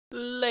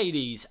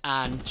Ladies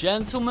and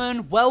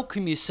gentlemen,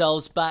 welcome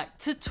yourselves back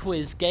to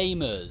Twizz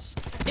Gamers.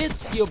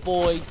 It's your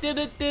boy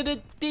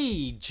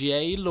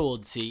DJ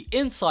Lordsy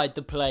inside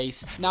the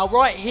place. Now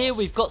right here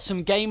we've got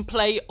some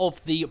gameplay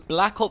of the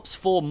Black Ops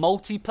 4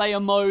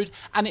 multiplayer mode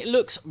and it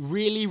looks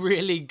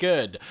really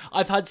good.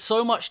 I've had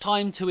so much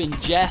time to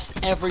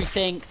ingest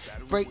everything,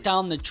 break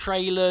down the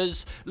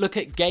trailers, look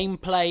at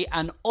gameplay,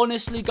 and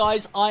honestly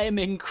guys, I am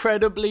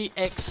incredibly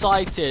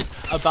excited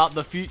about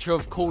the future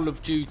of Call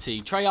of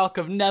Duty. Treyarch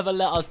have never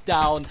let us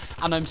down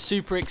and I'm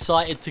super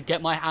excited to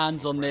get my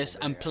hands on this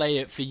and play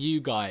it for you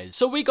guys.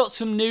 So we got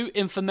some new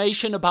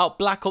information about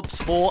Black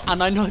Ops 4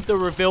 and I know the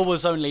reveal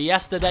was only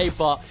yesterday,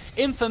 but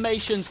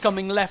information's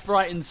coming left,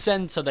 right and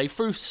center. They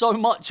threw so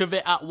much of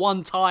it at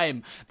one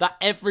time that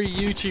every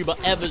YouTuber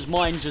ever's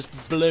mind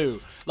just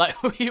blew.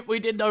 Like, we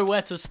didn't know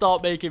where to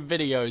start making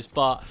videos,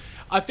 but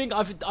I think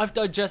I've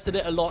digested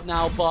it a lot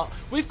now. But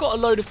we've got a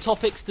load of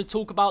topics to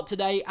talk about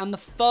today, and the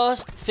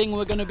first thing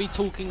we're going to be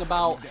talking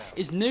about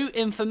is new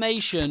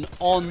information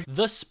on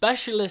the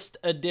Specialist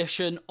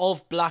Edition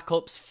of Black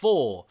Ops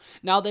 4.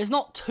 Now, there's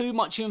not too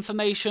much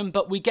information,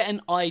 but we get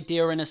an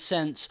idea and a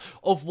sense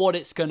of what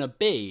it's going to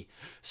be.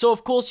 So,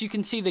 of course, you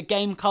can see the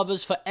game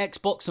covers for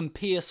Xbox and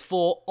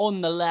PS4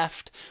 on the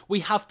left. We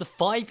have the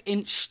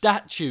 5-inch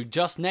statue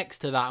just next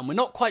to that, and we're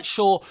not quite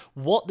sure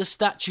what the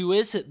statue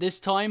is at this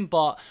time,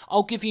 but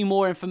I'll give you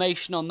more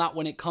information on that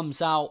when it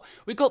comes out.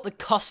 We got the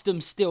custom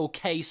steel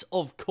case,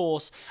 of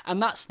course,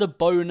 and that's the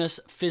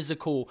bonus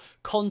physical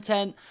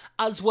content,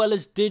 as well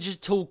as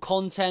digital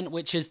content,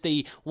 which is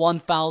the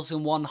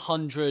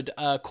 1,100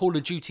 Call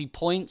of Duty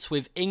points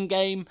with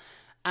in-game,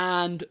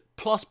 and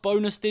plus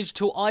bonus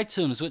digital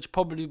items, which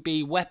probably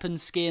be weapon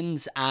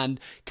skins and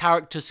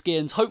character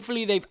skins.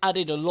 Hopefully they've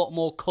added a lot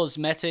more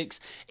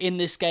cosmetics in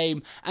this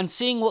game, and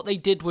seeing what they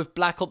did with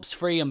Black Ops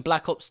 3 and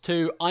Black Ops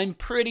 2, I'm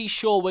pretty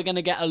sure we're going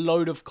to get a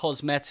load of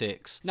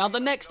cosmetics. Now the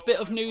next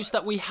bit of news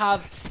that we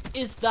have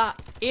is that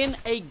in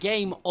a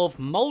game of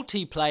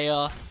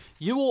multiplayer,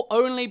 you will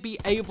only be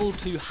able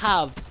to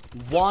have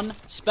one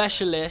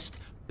specialist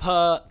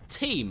per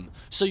team.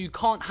 So you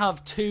can't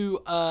have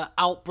two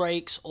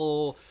outbreaks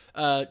or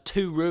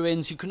two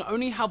ruins. You can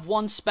only have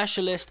one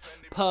specialist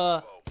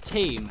per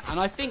team, and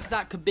I think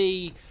that could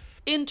be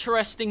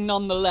interesting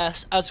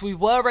nonetheless, as we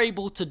were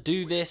able to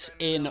do this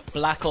in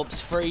Black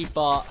Ops 3,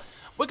 but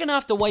we're going to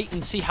have to wait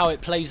and see how it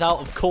plays out,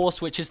 of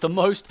course, which is the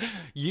most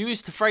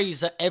used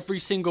phrase at every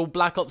single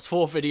Black Ops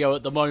 4 video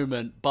at the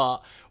moment.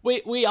 But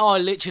we are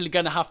literally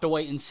going to have to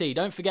wait and see.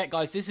 Don't forget,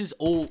 guys, this is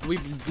all,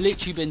 we've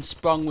literally been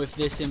sprung with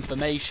this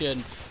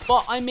information.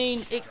 But, I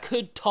mean, it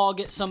could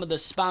target some of the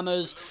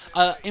spammers.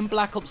 In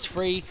Black Ops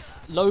 3,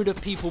 load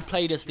of people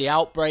played as the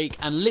Outbreak,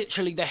 and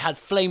literally they had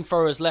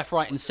flamethrowers left,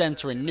 right and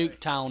center in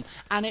Nuketown,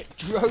 and it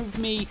drove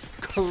me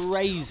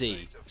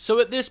crazy. So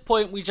at this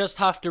point, we just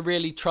have to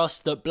really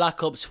trust that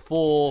Black Ops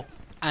 4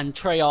 and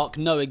Treyarch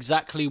know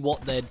exactly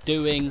what they're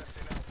doing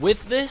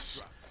with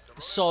this,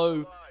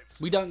 so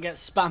we don't get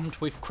spammed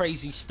with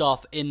crazy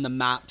stuff in the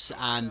maps.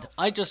 And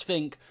I just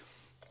think,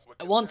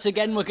 once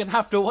again, we're going to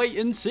have to wait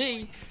and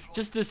see,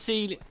 just to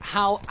see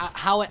how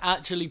it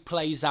actually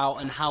plays out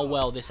and how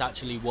well this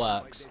actually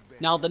works.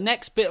 Now, the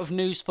next bit of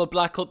news for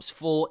Black Ops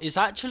 4 is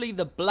actually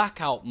the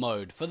Blackout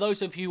mode. For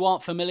those of you who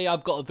aren't familiar,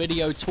 I've got a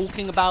video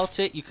talking about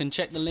it. You can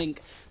check the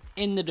link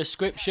in the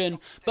description.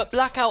 But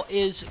Blackout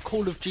is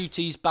Call of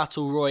Duty's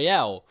Battle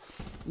Royale.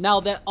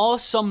 Now, there are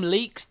some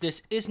leaks.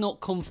 This is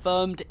not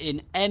confirmed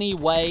in any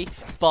way,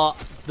 but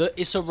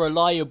it's a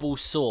reliable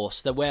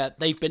source where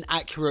they've been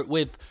accurate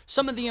with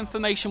some of the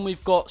information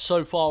we've got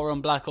so far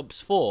on Black Ops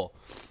 4.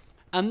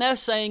 And they're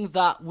saying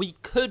that we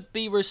could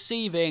be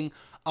receiving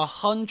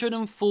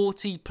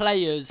 140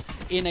 players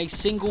in a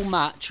single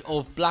match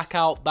of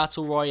Blackout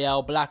Battle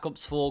Royale, Black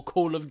Ops 4,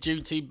 Call of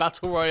Duty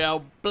Battle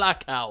Royale,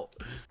 Blackout.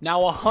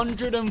 Now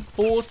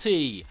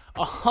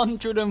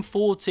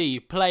 140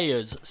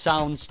 players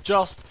sounds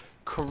just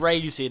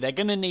crazy. They're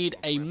going to need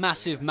a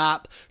massive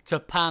map to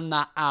pan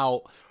that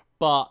out,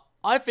 but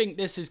I think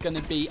this is going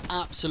to be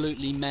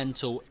absolutely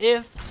mental.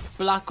 If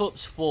Black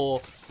Ops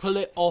 4 pull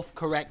it off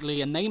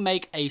correctly and they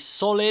make a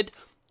solid,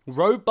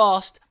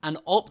 robust and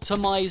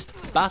optimized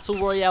Battle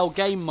Royale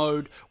game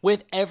mode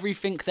with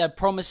everything they're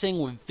promising,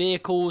 with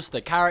vehicles,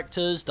 the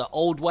characters, the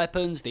old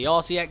weapons, the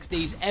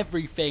RCXDs,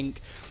 everything,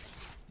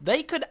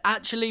 they could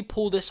actually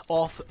pull this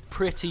off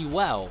pretty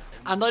well.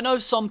 And I know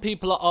some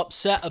people are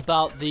upset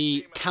about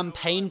the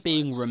campaign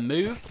being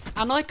removed,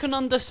 and I can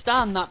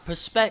understand that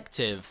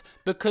perspective,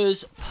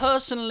 because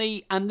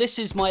personally, and this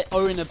is my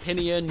own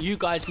opinion, you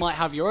guys might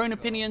have your own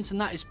opinions and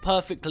that is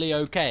perfectly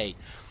okay,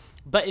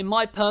 but in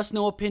my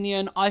personal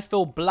opinion, I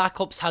feel Black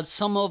Ops has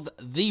some of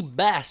the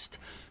best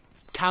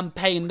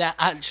campaign there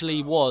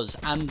actually was.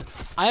 And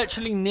I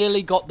actually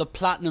nearly got the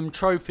Platinum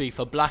Trophy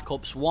for Black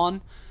Ops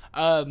 1.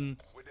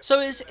 So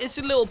it's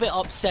a little bit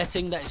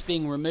upsetting that it's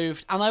being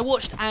removed. And I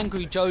watched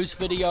Angry Joe's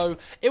video.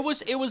 It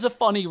was a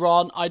funny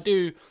rant. I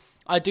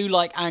I do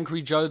like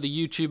Angry Joe,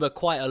 the YouTuber,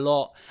 quite a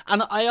lot,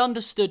 and I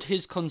understood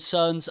his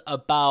concerns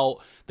about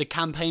the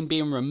campaign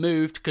being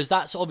removed, because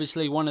that's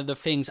obviously one of the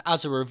things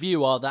as a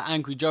reviewer that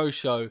Angry Joe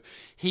show,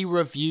 he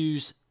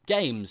reviews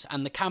games,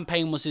 and the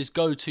campaign was his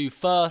go-to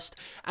first,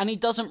 and he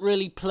doesn't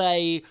really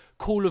play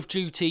Call of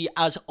Duty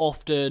as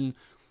often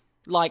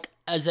like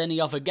as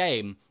any other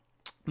game.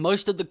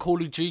 Most of the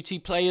Call of Duty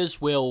players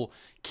will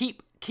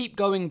keep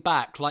going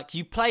back, like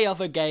you play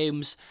other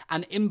games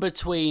and in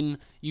between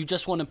you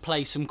just want to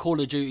play some Call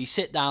of Duty,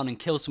 sit down and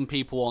kill some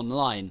people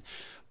online.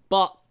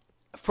 But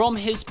from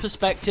his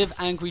perspective,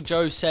 Angry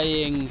Joe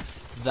saying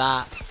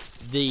that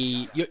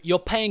you're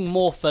paying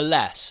more for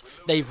less.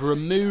 They've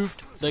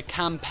removed the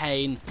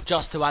campaign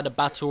just to add a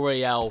battle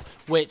royale,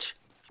 which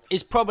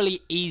is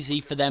probably easy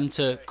for them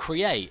to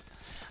create.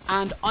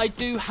 And I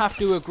do have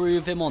to agree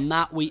with him on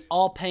that. We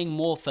are paying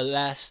more for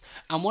less.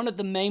 And one of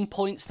the main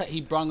points that he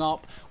brung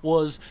up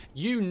was,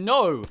 you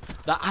know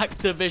that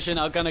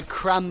Activision are going to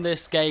cram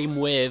this game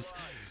with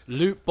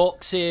loot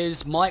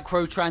boxes,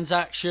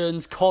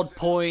 microtransactions, COD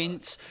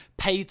points,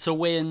 pay to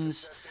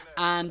wins,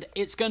 and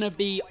it's going to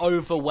be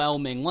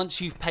overwhelming. Once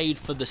you've paid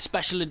for the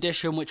special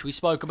edition, which we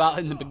spoke about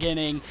in the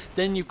beginning,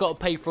 then you've got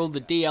to pay for all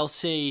the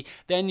DLC,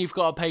 then you've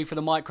got to pay for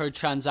the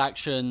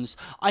microtransactions.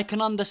 I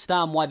can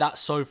understand why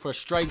that's so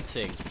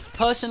frustrating.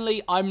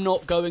 Personally, I'm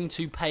not going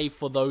to pay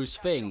for those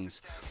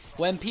things.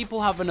 When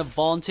people have an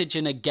advantage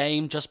in a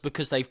game just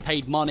because they've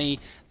paid money,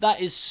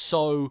 that is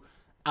so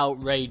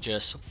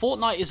outrageous.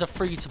 Fortnite is a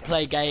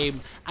free-to-play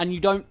game, and you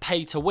don't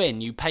pay to win,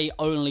 you pay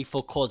only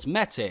for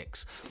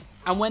cosmetics.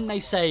 And when they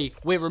say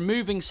we're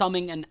removing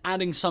something and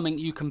adding something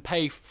you can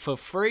pay for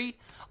free,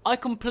 I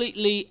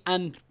completely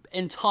and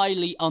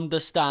entirely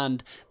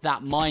understand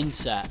that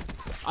mindset.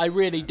 I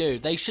really do.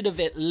 They should have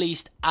at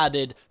least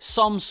added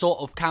some sort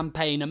of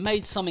campaign and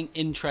made something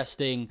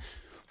interesting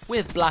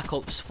with Black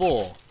Ops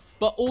 4.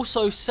 But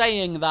also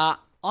saying that,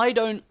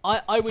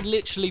 I would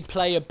literally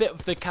play a bit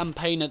of the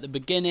campaign at the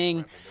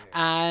beginning,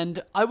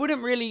 and I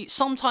wouldn't really,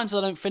 sometimes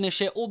I don't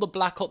finish it. All the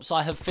Black Ops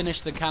I have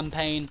finished the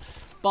campaign,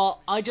 but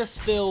I just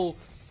feel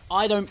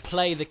I don't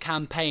play the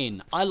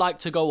campaign. I like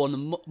to go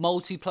on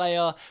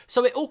multiplayer,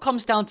 so it all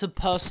comes down to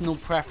personal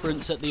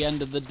preference at the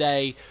end of the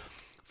day.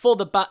 For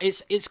the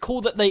it's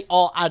cool that they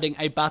are adding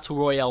a battle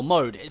royale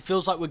mode. It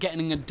feels like we're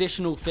getting an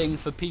additional thing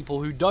for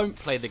people who don't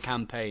play the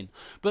campaign.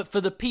 But for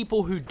the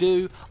people who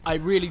do, I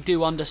really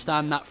do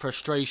understand that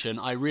frustration.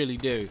 I really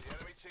do.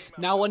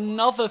 Now,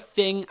 another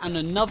thing and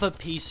another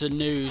piece of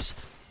news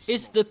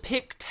is the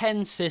Pick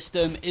 10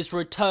 system is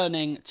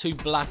returning to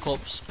Black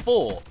Ops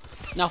 4.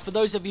 Now, for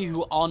those of you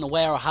who aren't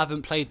aware or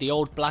haven't played the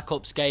old Black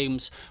Ops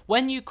games,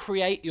 when you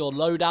create your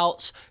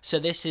loadouts, so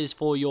this is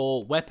for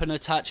your weapon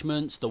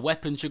attachments, the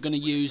weapons you're going to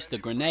use, the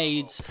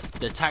grenades,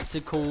 the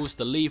tacticals,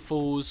 the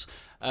lethals,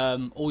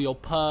 all your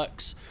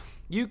perks,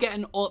 you get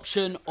an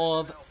option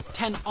of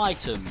 10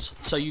 items.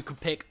 So you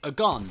could pick a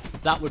gun,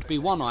 that would be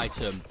one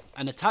item.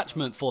 An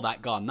attachment for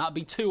that gun, that'd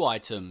be 2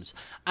 items.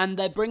 And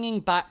they're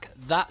bringing back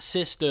that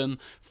system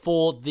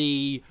for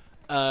the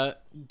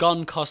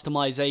gun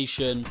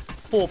customization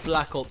for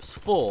Black Ops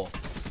 4.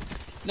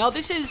 Now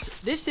this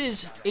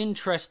is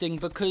interesting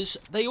because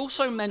they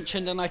also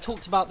mentioned, and I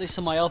talked about this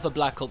in my other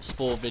Black Ops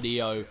 4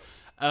 video,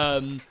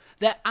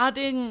 they're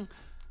adding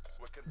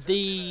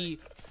the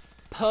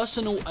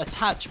personal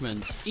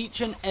attachments. Each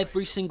and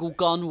every single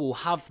gun will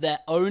have their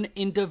own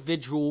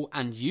individual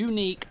and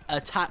unique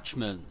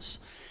attachments.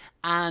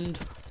 And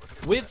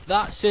with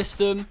that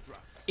system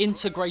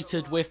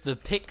integrated with the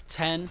Pick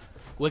 10,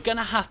 we're going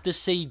to have to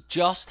see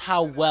just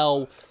how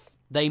well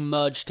they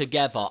merge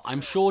together.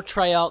 I'm sure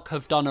Treyarch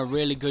have done a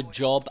really good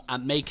job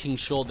at making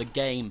sure the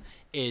game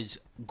is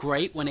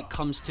great when it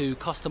comes to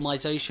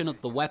customization of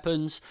the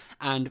weapons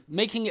and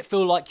making it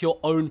feel like your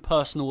own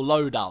personal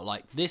loadout.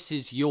 Like, this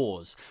is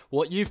yours.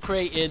 What you've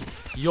created,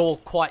 you're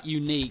quite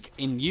unique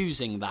in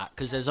using that,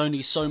 because there's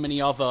only so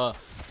many other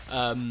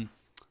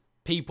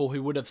people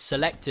who would have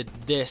selected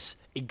this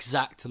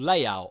exact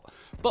layout.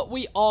 But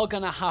we are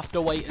going to have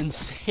to wait and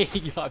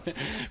see.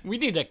 We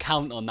need a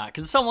count on that.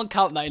 Can someone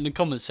count that in the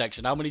comment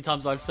section? How many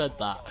times I've said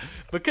that?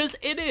 Because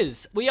it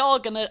is. We are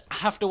going to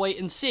have to wait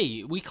and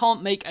see. We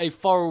can't make a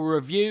thorough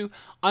review.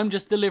 I'm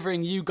just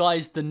delivering you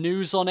guys the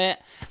news on it.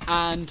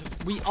 And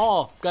we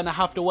are going to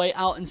have to wait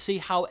out and see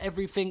how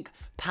everything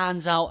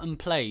pans out and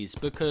plays.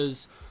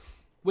 Because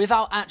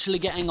without actually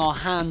getting our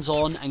hands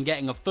on and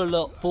getting a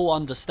full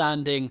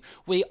understanding,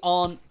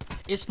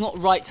 it's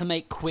not right to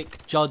make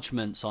quick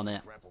judgments on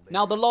it.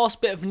 Now, the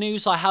last bit of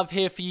news I have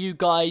here for you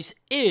guys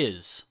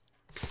is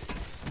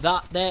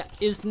that there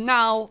is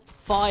now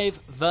 5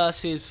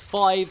 versus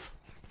 5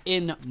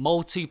 in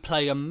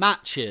multiplayer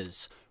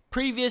matches.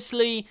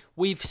 Previously,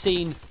 we've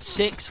seen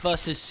 6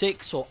 versus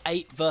 6 or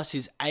 8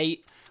 versus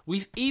 8.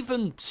 We've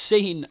even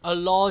seen a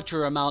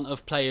larger amount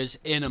of players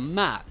in a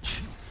match.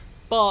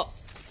 But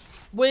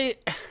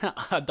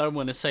I don't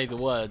want to say the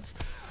words.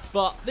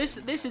 But this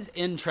is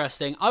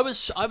interesting. I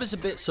was a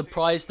bit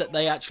surprised that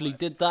they actually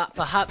did that.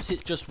 Perhaps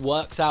it just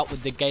works out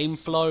with the game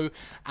flow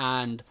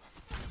and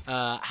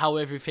how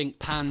everything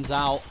pans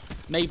out.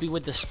 Maybe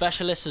with the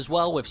specialists as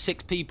well, with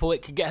 6 people,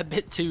 it could get a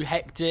bit too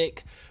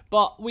hectic.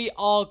 But we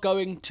are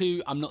going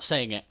to, I'm not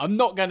saying it. I'm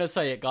not going to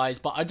say it, guys,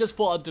 but I just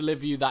thought I'd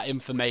deliver you that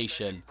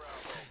information.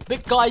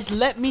 But guys,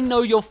 let me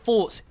know your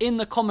thoughts in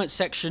the comment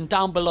section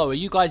down below. Are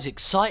you guys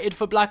excited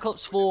for Black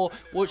Ops 4?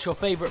 What's your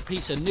favorite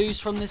piece of news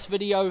from this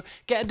video?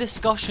 Get a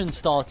discussion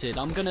started.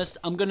 I'm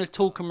gonna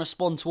talk and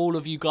respond to all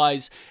of you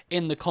guys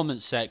in the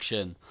comment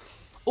section.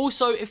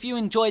 Also, if you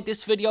enjoyed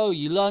this video,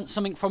 you learned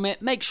something from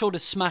it, make sure to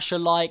smash a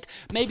like,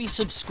 maybe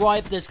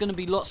subscribe. There's going to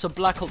be lots of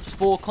Black Ops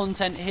 4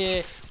 content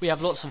here. We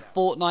have lots of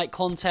Fortnite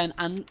content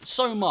and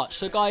so much.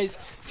 So guys,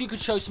 if you could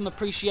show some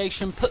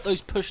appreciation, put those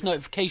push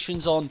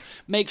notifications on,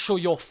 make sure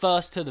you're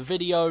first to the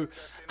video.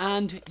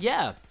 And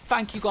yeah,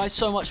 thank you guys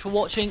so much for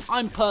watching.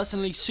 I'm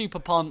personally super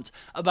pumped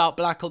about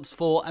Black Ops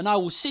 4, and I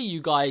will see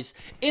you guys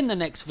in the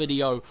next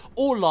video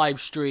or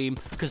live stream,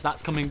 because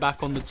that's coming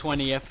back on the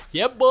 20th.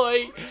 Yeah,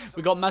 boy!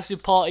 We got a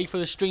massive party for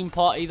the stream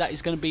party that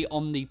is going to be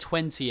on the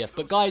 20th.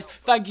 But guys,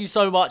 thank you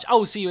so much. I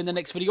will see you in the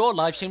next video or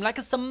live stream like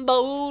a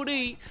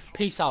somebody.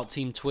 Peace out,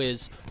 Team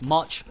Twizz.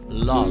 Much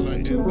love.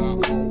 Mighty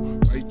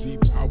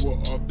power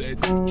of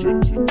that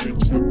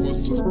chopper,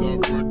 sister,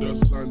 brother,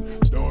 son,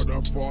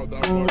 daughter, father,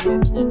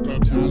 motherfucker,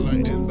 dollar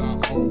in the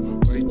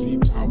almighty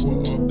power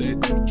of that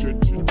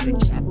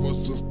chopper,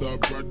 sister,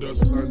 brother,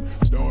 son,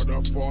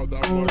 daughter, father,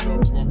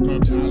 motherfucker,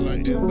 dollar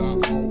in the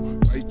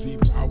almighty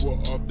power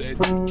of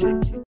that